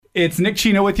It's Nick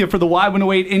Chino with you for the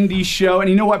Y108 Indie Show. And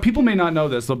you know what? People may not know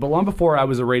this, but long before I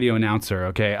was a radio announcer,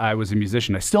 okay, I was a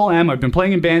musician. I still am. I've been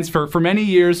playing in bands for many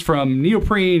years, from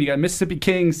Neoprene, you got Mississippi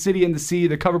King, City and the Sea,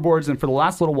 the Coverboards, and for the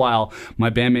last little while, my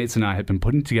bandmates and I have been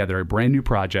putting together a brand new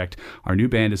project. Our new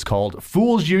band is called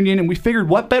Fools Union, and we figured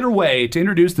what better way to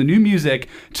introduce the new music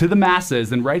to the masses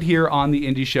than right here on the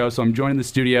Indie Show. So I'm joined in the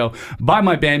studio by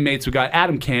my bandmates. We got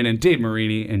Adam Cannon, Dave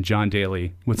Marini, and John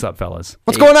Daly. What's up, fellas?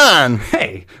 What's going on?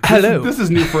 Hey. Hello. This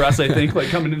is new for us, I think, like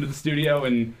coming into the studio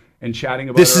and chatting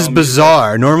about This our is own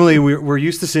bizarre. Normally, we're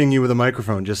used to seeing you with a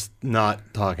microphone, just not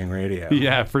talking radio. music.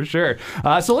 Yeah, for sure.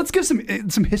 So let's give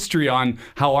some history on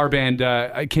how our band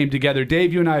came together.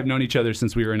 Dave, you and I have known each other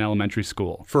since we were in elementary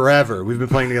school. Forever. We've been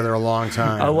playing together a long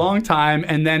time. A long time,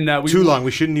 and then Too long. We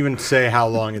shouldn't even say how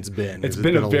long it's been. It's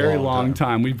been a very long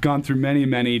time. We've gone through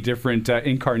many different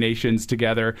incarnations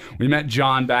together. We met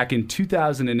John back in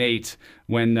 2008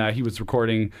 when he was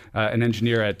recording an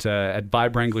engineer at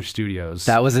Vibe Studios.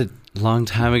 That was a long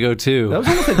time ago, too. That was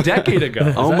almost a decade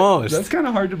ago. Almost. That's kind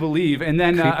of hard to believe. And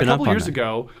then a Creeping couple up on years that.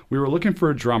 ago, we were looking for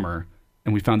a drummer,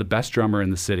 and we found the best drummer in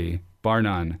the city, bar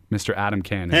none, Mr. Adam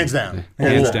Cannon. Hands down.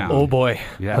 Hands down. Oh boy,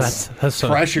 Yes. that's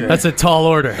Pressure. That's a tall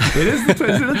order. It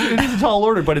is a tall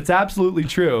order, but it's absolutely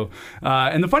true.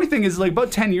 And the funny thing is, like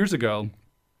about 10 years ago,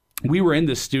 we were in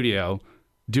this studio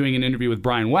doing an interview with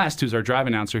Brian West, who's our drive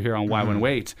announcer here on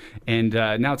Y108, and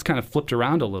now it's kind of flipped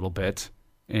around a little bit,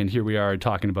 and here we are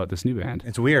talking about this new band.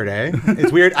 It's weird, eh?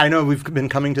 It's weird. I know we've been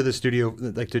coming to the studio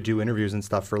like to do interviews and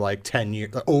stuff for like 10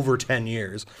 years, over 10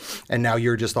 years, and now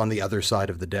you're just on the other side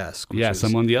of the desk. Yes,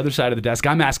 I'm on the other side of the desk.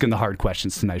 I'm asking the hard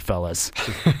questions tonight, fellas.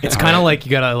 It's kind of like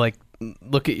you gotta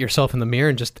look at yourself in the mirror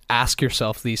and just ask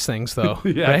yourself these things, though.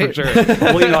 Yeah, right? for sure.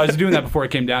 Well, I was doing that before I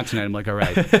came down tonight. I'm like, all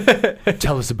right,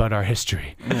 tell us about our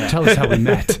history. Tell us how we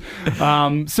met.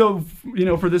 So,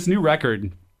 for this new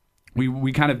record,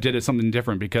 we kind of did something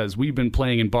different because we've been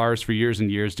playing in bars for years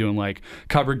and years, doing like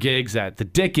cover gigs at the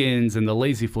Dickens and the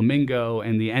Lazy Flamingo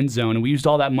and the End Zone, and we used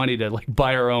all that money to like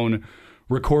buy our own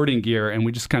recording gear, and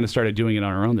we just kind of started doing it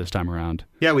on our own this time around.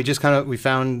 Yeah, we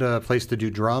found a place to do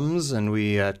drums, and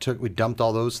we dumped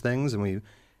all those things, and we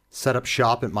set up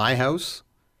shop at my house,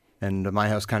 and my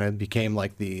house kind of became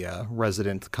like the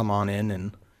resident come on in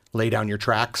and lay down your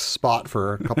tracks spot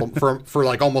for a couple for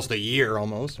like almost a year,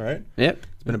 right? Yep.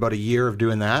 It's been about a year of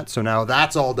doing that, so now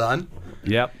that's all done.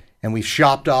 Yep. And we've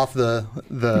shopped off the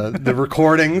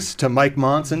recordings to Mike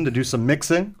Monson to do some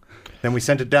mixing. Then we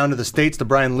sent it down to the States to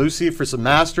Brian Lucy for some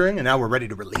mastering, and now we're ready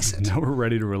to release it. Now we're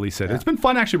ready to release it. Yeah. It's been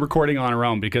fun actually recording on our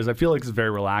own because I feel like it's very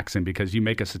relaxing because you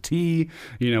make us a tea,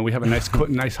 we have a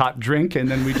nice hot drink, and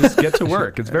then we just get to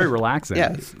work. It's very relaxing.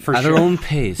 Yeah, for At sure. our own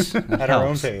pace. At our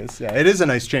own pace. Yeah, it is a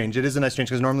nice change. It is a nice change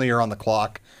because normally you're on the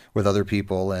clock with other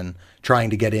people and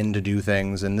trying to get in to do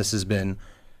things, and this has been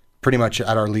pretty much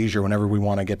at our leisure. Whenever we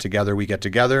want to get together, we get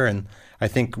together, and I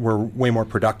think we're way more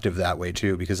productive that way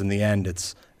too, because in the end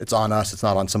it's on us, it's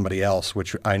not on somebody else,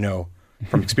 which I know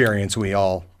from experience we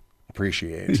all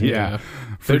appreciate. Yeah,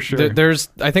 for sure.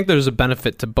 I think there's a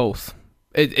benefit to both.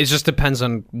 It just depends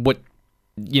on what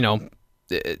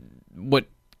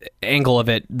angle of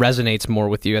it resonates more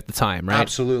with you at the time, right?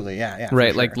 Absolutely, yeah.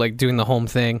 Right, for sure. like doing the home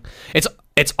thing.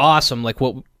 It's awesome, like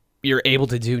what you're able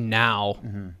to do now,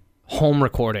 home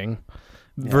recording,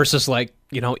 versus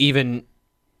even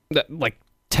like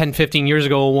 10, 15 years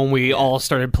ago when we all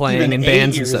started playing Even in 8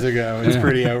 bands and years stuff. ago, it's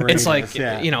pretty outrageous. It's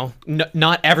like,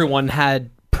 not everyone had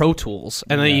Pro Tools.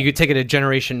 And then you could take it a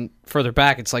generation further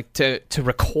back. It's like to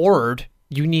record,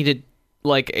 you needed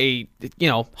like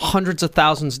hundreds of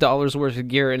thousands of dollars worth of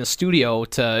gear in a studio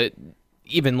to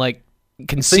even like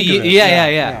conceive.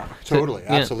 Yeah. Totally,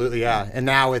 absolutely, yeah. And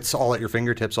now it's all at your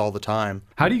fingertips all the time.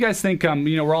 How do you guys think,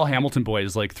 we're all Hamilton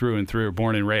boys, like through and through,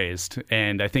 born and raised,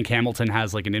 and I think Hamilton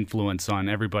has like an influence on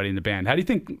everybody in the band. How do you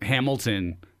think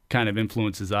Hamilton kind of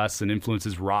influences us and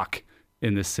influences rock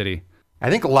in this city?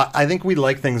 I think we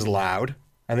like things loud.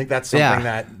 I think that's something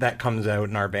that comes out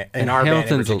in our band, band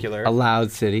in particular. A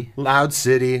loud city. Loud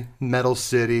city, metal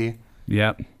city.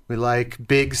 Yep. We like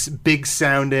big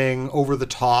sounding, over the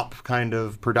top kind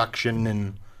of production,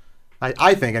 and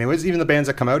I think, anyways, even the bands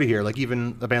that come out of here, like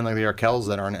even a band like the Arkells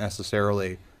that aren't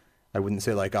necessarily, I wouldn't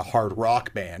say like a hard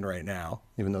rock band right now,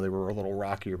 even though they were a little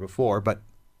rockier before, but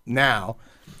now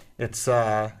it's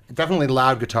definitely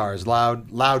loud guitars,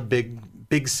 loud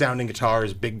big sounding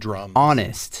guitars, big drums.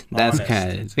 Honest. That's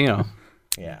kind of,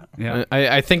 Yeah.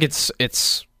 I think it's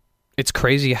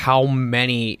crazy how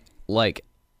many like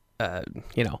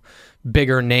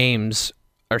bigger names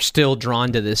are still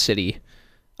drawn to this city.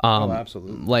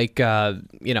 Absolutely. Like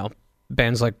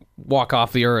bands like Walk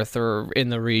Off the Earth or In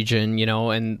the Region, you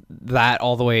know, and that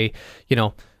all the way, you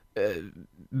know,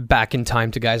 back in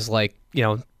time to guys like, you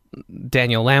know,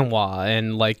 Daniel Lanois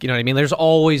and like, you know what I mean? There's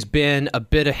always been a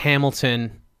bit of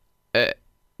Hamilton.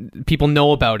 People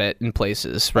know about it in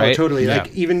places, right? Oh, totally. Yeah.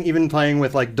 Like even playing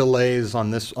with like delays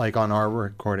on this, like on our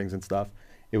recordings and stuff.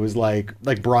 It was like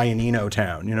Brian Eno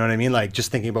town, you know what I mean? Like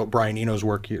just thinking about Brian Eno's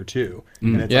work here too,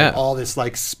 and it's like all this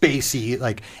like spacey,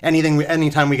 like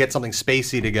anytime we get something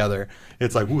spacey together,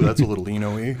 it's like, ooh, that's a little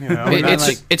Eno-y, you know?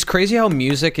 It's crazy how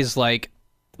music is like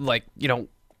you know,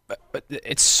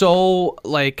 it's so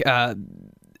like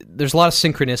there's a lot of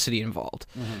synchronicity involved.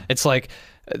 It's like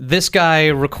this guy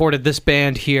recorded this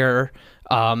band here,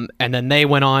 and then they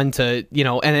went on to, you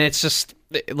know, and it's just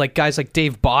like guys like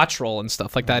Dave Bottrell and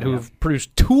stuff like that who've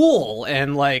produced Tool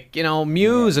and like, you know,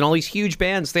 Muse and all these huge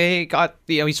bands. They got,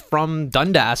 you know, he's from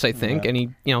Dundas, I think, and he,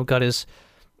 you know, got his,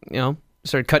 you know,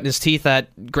 started cutting his teeth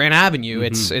at Grand Avenue.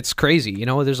 It's crazy, you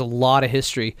know. There's a lot of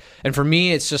history, and for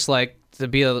me, it's just like to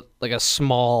be a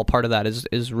small part of that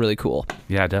is really cool.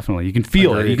 Yeah, definitely. You can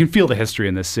feel it. You can feel the history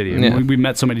in this city. I mean, we've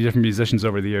met so many different musicians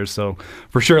over the years, so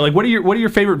for sure. Like, what are your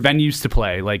favorite venues to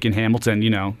play? Like in Hamilton,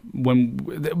 you know,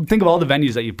 think of all the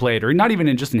venues that you played, or not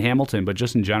even just in Hamilton, but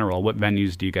just in general. What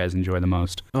venues do you guys enjoy the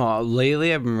most? Oh,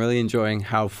 lately I've been really enjoying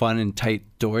how fun and tight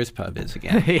Doors Pub is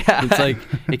again. Yeah, it's like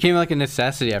it came like a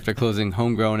necessity after closing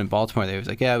Homegrown in Baltimore. They was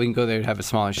like, yeah, we can go there and have a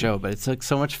smaller show, but it's like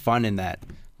so much fun in that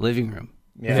living room.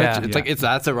 It's like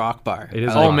that's a rock bar. It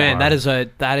is. Oh man, that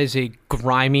is a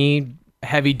grimy,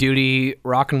 heavy duty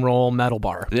rock and roll metal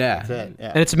bar. Yeah, That's it, yeah.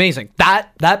 And it's amazing.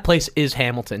 That place is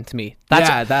Hamilton to me.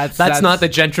 That's not the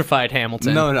gentrified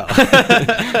Hamilton. No.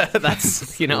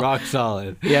 That's, you know, rock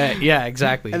solid. Yeah,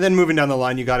 exactly. And then moving down the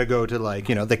line, you got to go to like,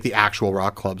 you know, like the actual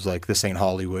rock clubs, like the St.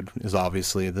 Hollywood is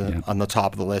obviously on the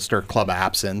top of the list, or Club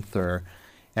Absinthe, or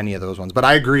any of those ones. But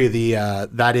I agree,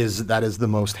 that is the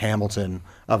most Hamilton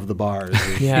of the bars.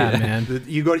 Yeah, man.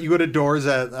 You go to Doors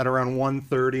at around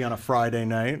 1:30 on a Friday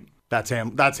night. That's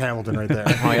Hamilton right there.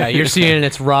 Oh yeah, you're seeing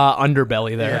its raw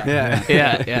underbelly there.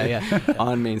 Yeah.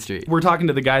 On Main Street. We're talking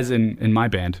to the guys in my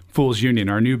band, Fools Union,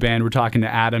 our new band. We're talking to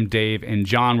Adam, Dave, and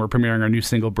John. We're premiering our new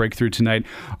single, Breakthrough, tonight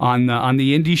on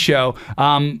the indie show.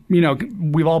 You know,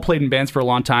 we've all played in bands for a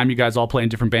long time. You guys all play in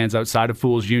different bands outside of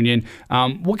Fools Union.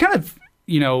 What kind of,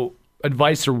 you know,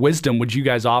 advice or wisdom would you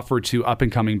guys offer to up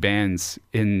and coming bands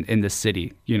in the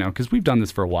city? You know, because we've done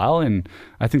this for a while, and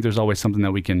I think there's always something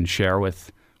that we can share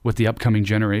with the upcoming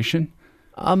generation.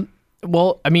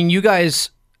 Well, I mean, you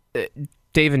guys,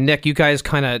 Dave and Nick, you guys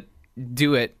kind of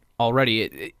do it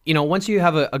already. You know, once you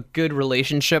have a good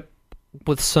relationship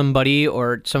with somebody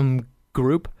or some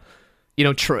group, you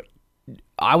know,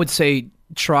 I would say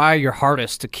try your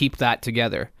hardest to keep that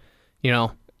together. You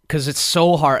know, because it's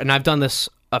so hard, and I've done this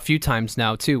a few times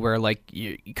now too, where like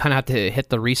you kind of have to hit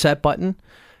the reset button,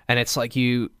 and it's like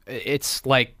you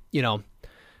know,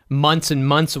 months and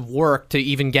months of work to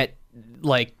even get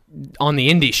like on the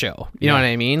indie show. You know what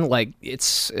I mean? Like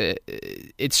it's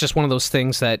just one of those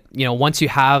things that, you know, once you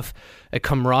have a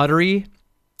camaraderie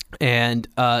and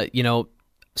you know,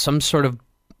 some sort of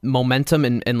momentum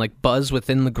and like buzz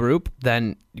within the group,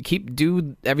 then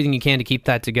do everything you can to keep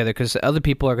that together, because other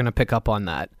people are going to pick up on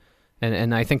that.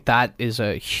 And I think that is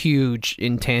a huge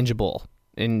intangible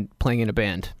in playing in a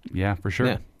band. Yeah, for sure.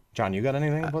 Yeah. John, you got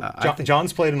anything?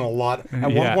 John's played in a lot.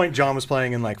 At one point, John was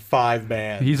playing in like 5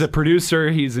 bands. He's a producer.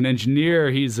 He's an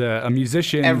engineer. He's a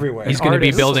musician. Everywhere. He's going to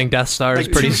be building Death Stars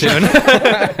like pretty soon.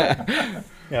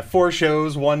 Yeah, 4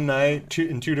 shows, one night,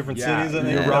 in 2 different cities. I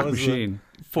think. You're a rock machine.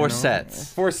 4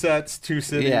 sets. 4 sets, 2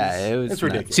 cities. Yeah, it's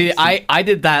ridiculous. See, I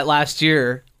did that last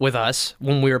year with us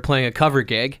when we were playing a cover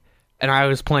gig, and I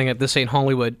was playing at the St.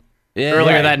 Hollywood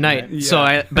earlier that night. Yeah.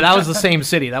 So but that was the same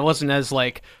city. That wasn't as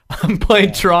like I'm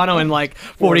playing Toronto in like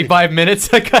 45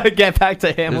 minutes. I gotta get back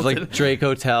to Hamilton. It was like Drake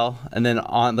Hotel, and then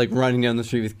on like running down the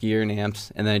street with gear and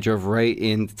amps, and then I drove right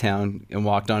into town and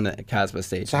walked on to Casbah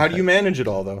Station. So how do you manage it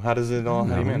all though? How does it all?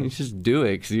 How do you You manage? just do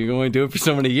it, because you only do it for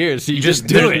so many years. So you just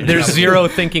do it. There's zero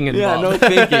thinking involved. Yeah, no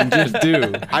thinking, just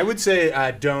do. I would say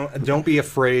don't be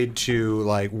afraid to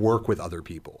like work with other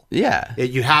people. Yeah,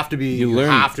 You have to be. You learn.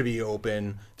 have to be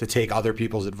open to take other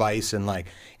people's advice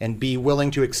and be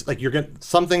willing to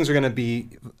some things are gonna be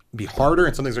harder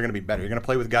and some things are gonna be better. You're gonna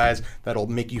play with guys that'll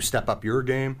make you step up your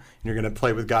game, and you're gonna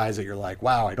play with guys that you're like,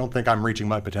 wow, I don't think I'm reaching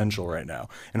my potential right now.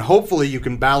 And hopefully you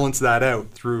can balance that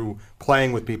out through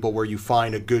playing with people where you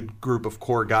find a good group of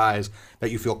core guys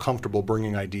that you feel comfortable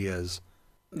bringing ideas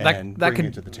and bringing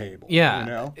it to the table.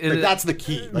 Yeah, you know, that's the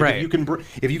key. Like right.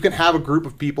 If you can have a group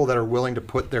of people that are willing to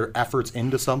put their efforts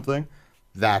into something,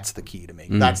 That's the key to me.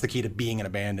 That's the key to being in a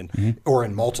band and or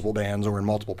in multiple bands or in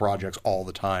multiple projects all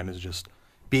the time, is just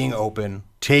being open,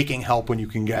 taking help when you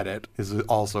can get it is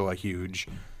also a huge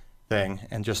thing,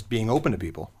 and just being open to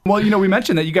people. Well, we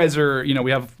mentioned that you guys are,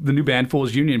 we have the new band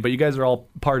Fools Union, but you guys are all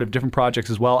part of different projects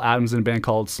as well. Adam's in a band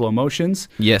called Slow Motions.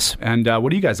 Yes. And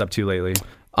what are you guys up to lately?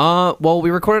 Well, we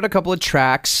recorded a couple of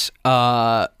tracks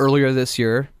earlier this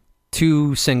year,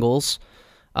 2 singles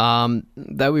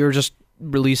that we were just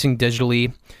releasing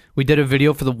digitally. We did a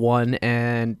video for the one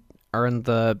and are in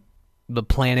the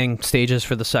planning stages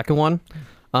for the second one.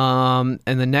 And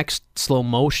the next Slow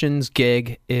Motions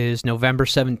gig is November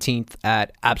 17th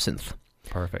at Absinthe.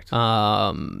 Perfect.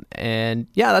 And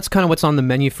yeah, that's kind of what's on the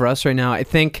menu for us right now. I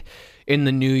think in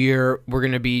the new year, we're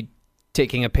going to be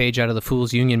taking a page out of the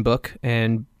Fools Union book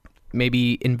and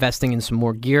maybe investing in some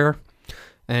more gear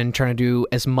and trying to do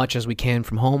as much as we can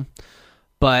from home.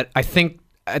 But I think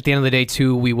at the end of the day,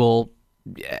 too, we will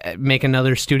make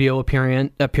another studio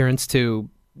appearance to,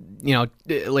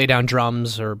 lay down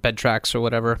drums or bed tracks or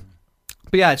whatever.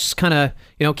 But yeah, it's just kind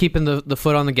of, keeping the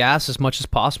foot on the gas as much as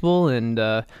possible and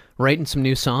writing some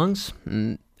new songs.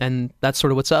 And that's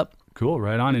sort of what's up. Cool,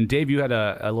 right on. And Dave, you had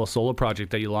a little solo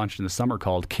project that you launched in the summer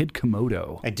called Kid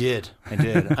Komodo. I did.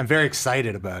 I'm very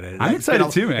excited about it. I'm excited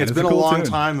too, man. It's been a long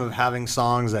time of having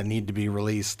songs that need to be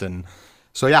released. And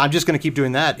so, yeah, I'm just going to keep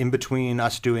doing that in between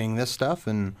us doing this stuff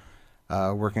and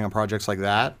working on projects like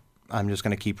that. I'm just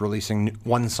going to keep releasing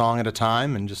one song at a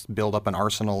time and just build up an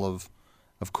arsenal of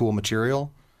cool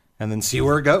material and then see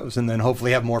where it goes. And then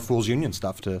hopefully have more Fools Union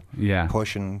stuff to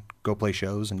push and go play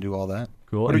shows and do all that.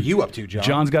 Cool. What are you up to, John?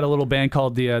 John's got a little band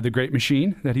called the Great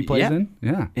Machine that he plays in.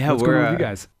 Yeah. What's going on with you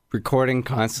guys? Recording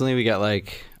constantly. We got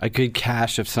like a good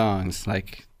cache of songs.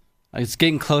 Like it's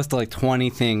getting close to like 20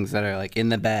 things that are like in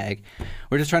the bag.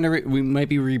 We're just trying to. We might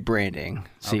be rebranding.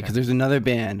 See, because there's another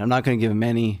band. I'm not going to give them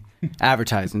any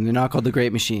advertising. They're not called the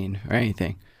Great Machine or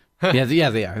anything. Yeah,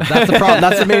 they are. That's the problem.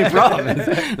 That's the main problem.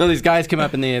 No, these guys come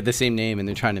up and they have the same name and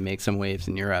they're trying to make some waves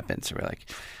in Europe, and so we're like,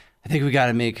 I think we got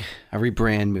to make a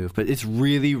rebrand move, but it's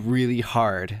really, really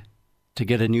hard to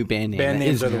get a new band name. Band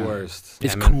names are the worst.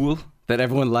 It's cool that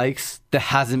everyone likes that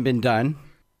hasn't been done,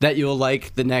 that you'll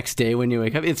like the next day when you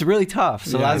wake up. It's really tough.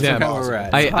 So that's kind of where we're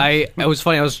at. It was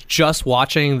funny. I was just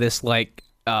watching this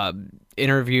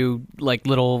interview, like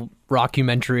little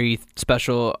rockumentary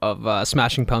special of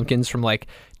Smashing Pumpkins from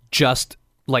just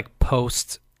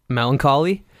post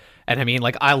Melancholy, and I mean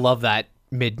I love that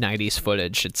mid 90s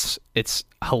footage. It's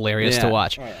hilarious to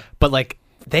watch. But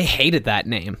they hated that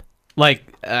name.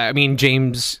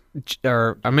 James,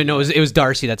 it was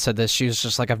Darcy that said this. She was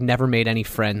just like, I've never made any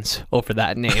friends over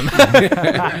that name. But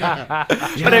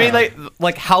I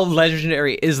mean, how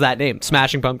legendary is that name?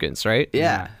 Smashing Pumpkins, right?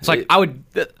 Yeah. It's I would,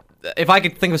 if I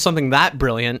could think of something that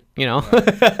brilliant,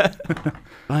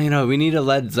 Well, we need a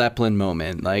Led Zeppelin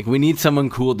moment. We need someone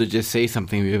cool to just say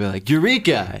something. We'd be like,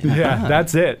 Eureka! Yeah,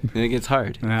 that's it. And it gets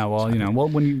hard. Yeah, well,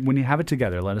 when you have it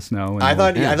together, let us know. I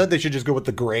thought they should just go with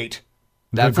the Great.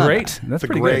 That's great. That's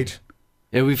pretty great.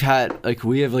 Good. Yeah, we've had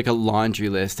we have a laundry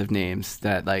list of names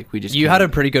that we just. You had a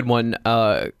pretty good one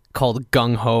called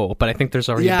Gung Ho, but I think there's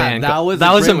already a band. That was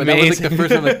amazing. That was the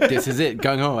first one. This is it,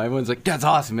 Gung Ho. Everyone's like, that's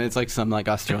awesome. And it's some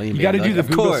Australian. You got to do the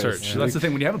Google course. search. That's the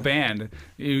thing. When you have a band,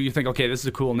 you think, okay, this is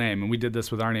a cool name, and we did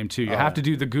this with our name too. You have to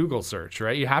do the Google search,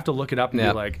 right? You have to look it up and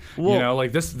be like,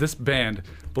 this band,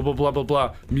 blah blah blah blah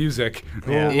blah, music,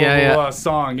 blah blah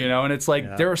song, and it's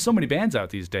there are so many bands out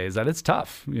these days that it's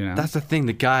tough. That's the thing.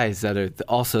 The guys that are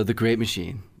also the Great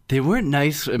Machine. They weren't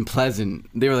nice and pleasant.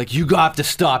 They were like, you have to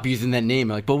stop using that name.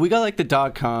 But we got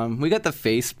the .com, we got the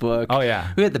Facebook. Oh,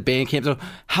 yeah. We got the Bandcamp. So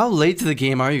how late to the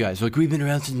game are you guys? We've been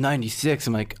around since 96.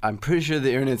 I'm like, I'm pretty sure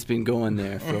the internet's been going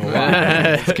there for a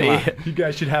while. Come on. You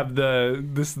guys should have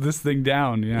this thing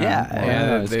down.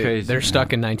 Yeah, it's crazy. They're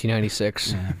stuck in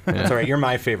 1996. Yeah. That's all right. You're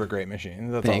my favorite Great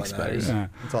Machine. That's Thanks, all that matters. buddy. Yeah.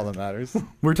 That's all that matters.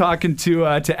 We're talking to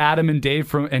Adam and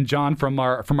Dave and John from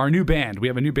our new band. We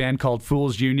have a new band called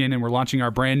Fools Union, and we're launching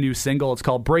our brand new single. It's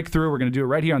called Breakthrough. We're going to do it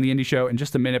right here on the Indie Show in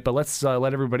just a minute, but let's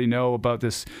let everybody know about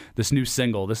this new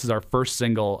single. This is our first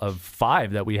single of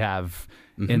 5 that we have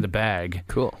in the bag.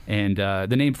 Cool. And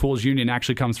the name Fools Union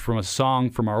actually comes from a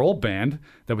song from our old band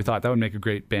that we thought that would make a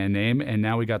great band name, and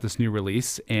now we got this new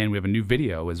release, and we have a new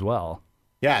video as well.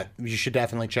 Yeah, you should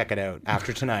definitely check it out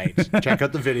after tonight. Check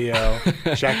out the video,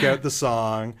 check out the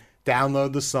song.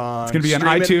 Download the song. It's going to be on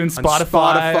iTunes,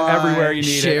 Spotify, everywhere you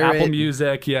need it. Apple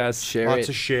Music, yes. Lots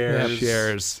of shares. Yeah,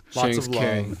 shares. Lots of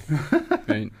love.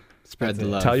 Right. Spread the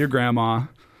love. Tell your grandma.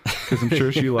 because I'm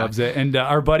sure she loves it. And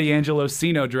our buddy Angelo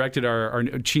Sino directed our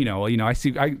Chino. Well, you know, I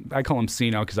call him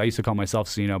Sino because I used to call myself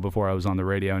Sino before I was on the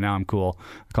radio. Now I'm cool.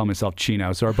 I call myself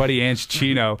Chino. So our buddy Ange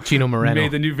Chino Moreno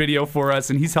made the new video for us,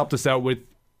 and he's helped us out with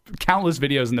countless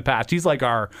videos in the past. He's like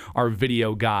our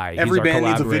video guy. Every He's our band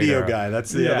needs a collaborator. video guy.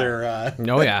 That's the other.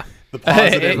 Oh yeah. The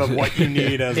positive of what you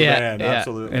need as a Yeah, band. yeah.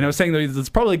 Absolutely. And I was saying that it's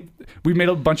probably, we've made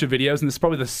a bunch of videos, and this is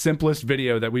probably the simplest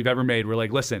video that we've ever made. We're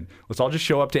like, listen, let's all just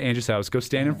show up to Angie's house, go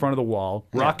stand in front of the wall,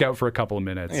 rock out for a couple of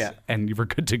minutes, and you're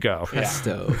good to go.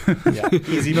 Presto. Yeah.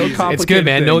 Easy No peasy. It's good,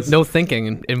 man. things. No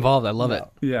thinking involved. I love it.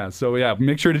 Yeah, so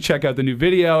make sure to check out the new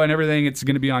video and everything. It's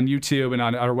going to be on YouTube and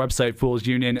on our website,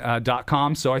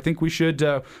 foolsunion.com. So I think we should,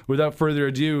 without further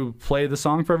ado, play the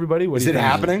song for everybody. What Is do you it think?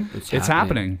 happening? It's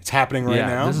happening. It's happening right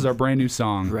now. This is our brand new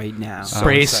song. Right now.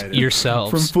 Brace excited. yourselves.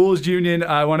 From Fools Union,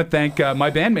 I want to thank my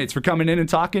bandmates for coming in and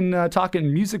talking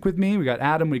music with me. We got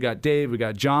Adam, we got Dave, we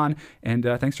got John, and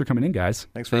thanks for coming in, guys.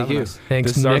 Thanks for Thank having you. us.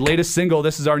 Thanks, This is our Nick. latest single.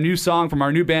 This is our new song from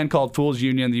our new band called Fools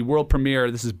Union, the world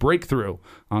premiere. This is Breakthrough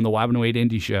on the Y108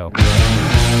 Indie Show.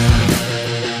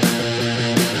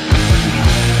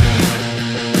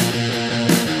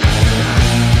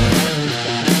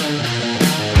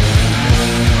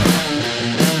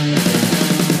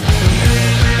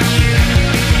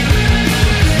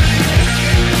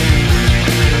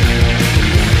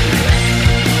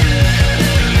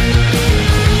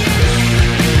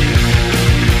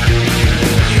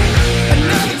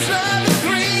 Another time at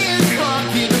 3 o'clock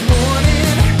in the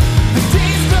morning. The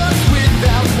day starts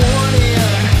without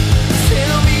warning.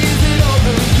 Tell me, is it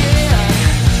over yet?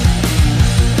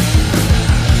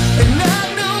 And I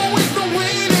know with the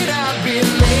way that I've been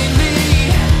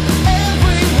lately,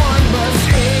 everyone must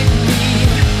hate me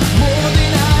more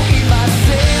than I hate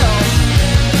myself.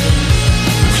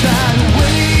 Trying to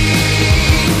wait,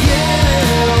 yeah.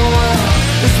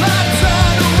 It's my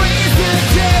time to raise the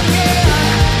dead,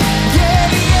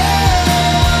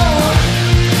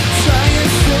 trying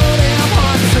so damn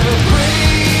hard to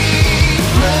break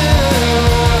through.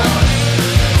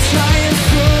 Trying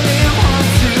so damn hard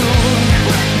to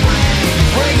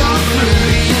break on through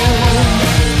to you.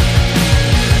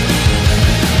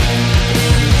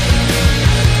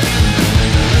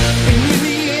 And in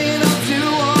the end, I'll do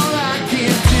all I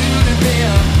can do to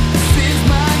them. This is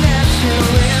my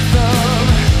national anthem.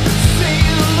 Sing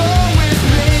it along with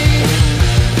me.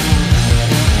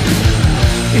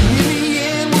 And in the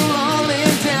end, we'll all lay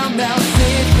down now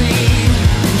safely.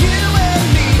 You and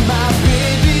me, my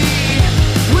baby,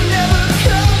 we're never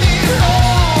coming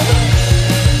home.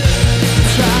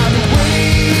 Try to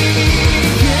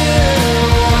wait,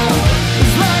 yeah.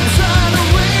 It's my time to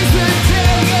raise the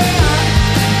dead,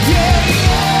 yeah.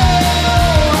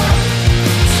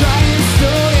 Trying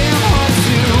so damn hard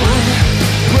to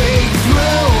break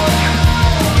through.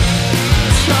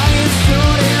 Trying so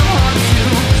damn hard to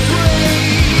break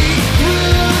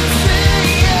through to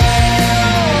you.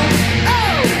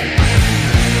 Oh!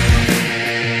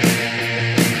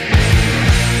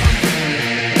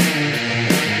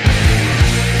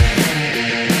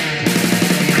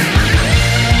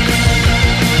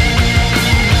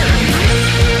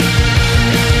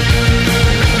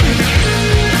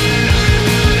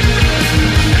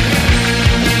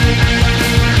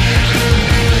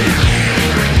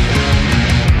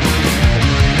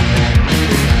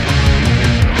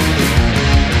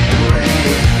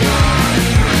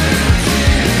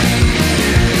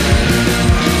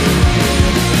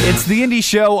 It's the Indie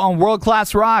Show on World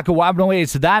Class Rock, Y108.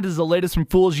 So that is the latest from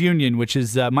Fools Union, which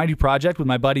is my new project with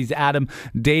my buddies Adam,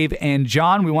 Dave, and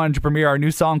John. We wanted to premiere our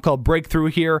new song called Breakthrough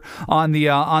here on the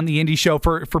Indie Show.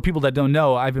 For people that don't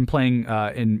know, I've been playing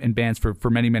in bands for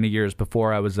many years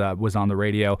before I was on the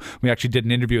radio. We actually did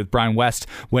an interview with Brian West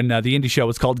when the Indie Show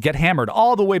was called Get Hammered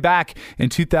all the way back in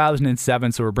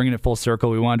 2007. So we're bringing it full circle.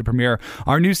 We wanted to premiere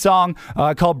our new song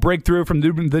called Breakthrough from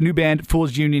the new band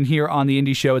Fools Union here on the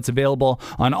Indie Show. It's available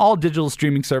on all digital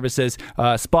streaming services,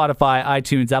 Spotify,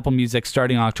 iTunes, Apple Music,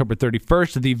 starting on October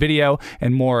 31st. The video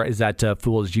and more is at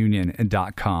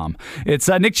foolsunion.com. It's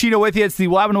Nick Chino with you. It's the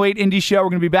Y108 Indie Show. We're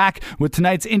going to be back with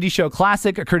tonight's Indie Show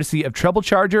Classic, courtesy of Treble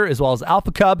Charger, as well as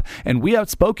Alpha Cub and We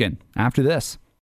Outspoken after this.